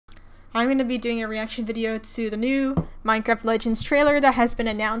I'm going to be doing a reaction video to the new Minecraft Legends trailer that has been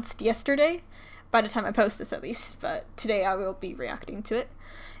announced yesterday, by the time I post this at least, but today I will be reacting to it.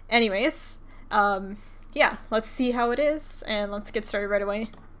 Anyways, yeah, let's see how it is, and let's get started right away.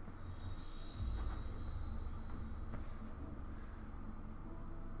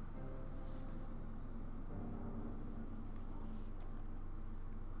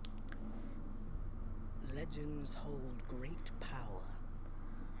 Legends hold great power.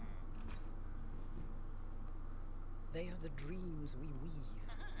 They are the dreams we weave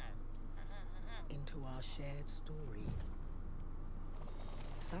into our shared story.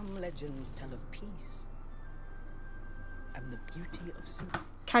 Some legends tell of peace and the beauty of simplicity.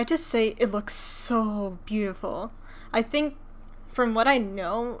 Can I just say, it looks so beautiful. I think, from what I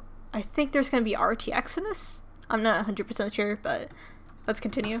know, I think there's going to be RTX in this. I'm not 100% sure, but let's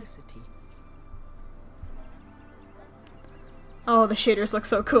continue. Oh, the shaders look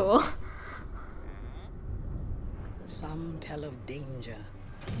so cool. Some tell of danger.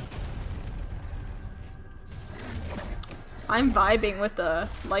 I'm vibing with the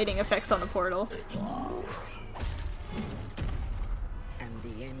lighting effects on the portal. And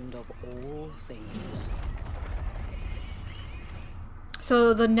the end of all things.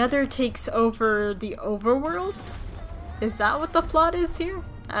 So the Nether takes over the overworld? Is that what the plot is here?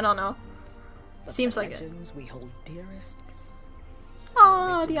 I don't know. But seems the like it. Legends we hold dearest.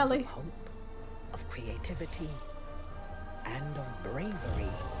 Oh, the Legends alley. of hope, of creativity, and of bravery.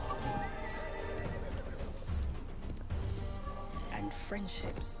 And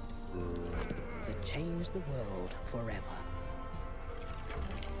friendships that change the world forever.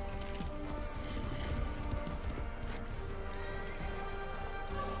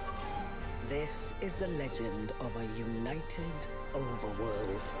 This is the legend of a united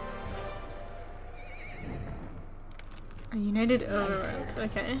overworld. A united overworld,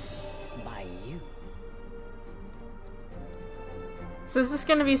 okay. By you. So is this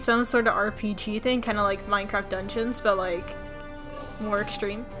gonna be some sort of RPG thing, kind of like Minecraft Dungeons, but like more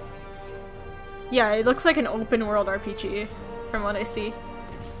extreme? Yeah, it looks like an open world RPG from what I see.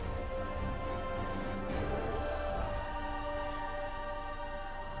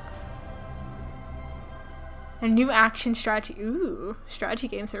 A new action strategy. Ooh, strategy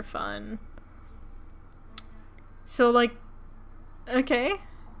games are fun. So like, okay,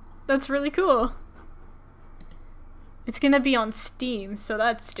 that's really cool. It's gonna be on Steam, so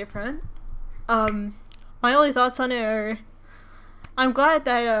that's different. My only thoughts on it are, I'm glad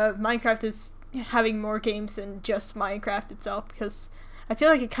that Minecraft is having more games than just Minecraft itself, because I feel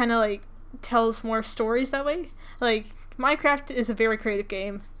like it kind of like tells more stories that way. Like, Minecraft is a very creative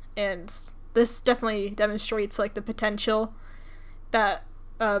game, and this definitely demonstrates like the potential that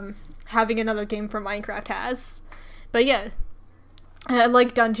having another game for Minecraft has. But yeah, I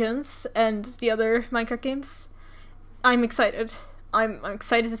like Dungeons and the other Minecraft games. I'm excited. I'm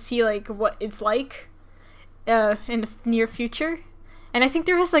excited to see like what it's like in the near future. And I think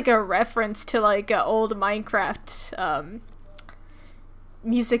there is like a reference to like an old Minecraft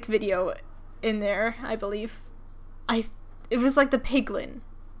music video in there, I believe. It was like the piglin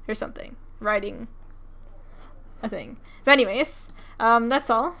or something riding a thing. But anyways, that's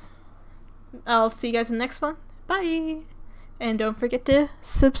all. I'll see you guys in the next one. Bye! And don't forget to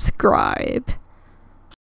subscribe.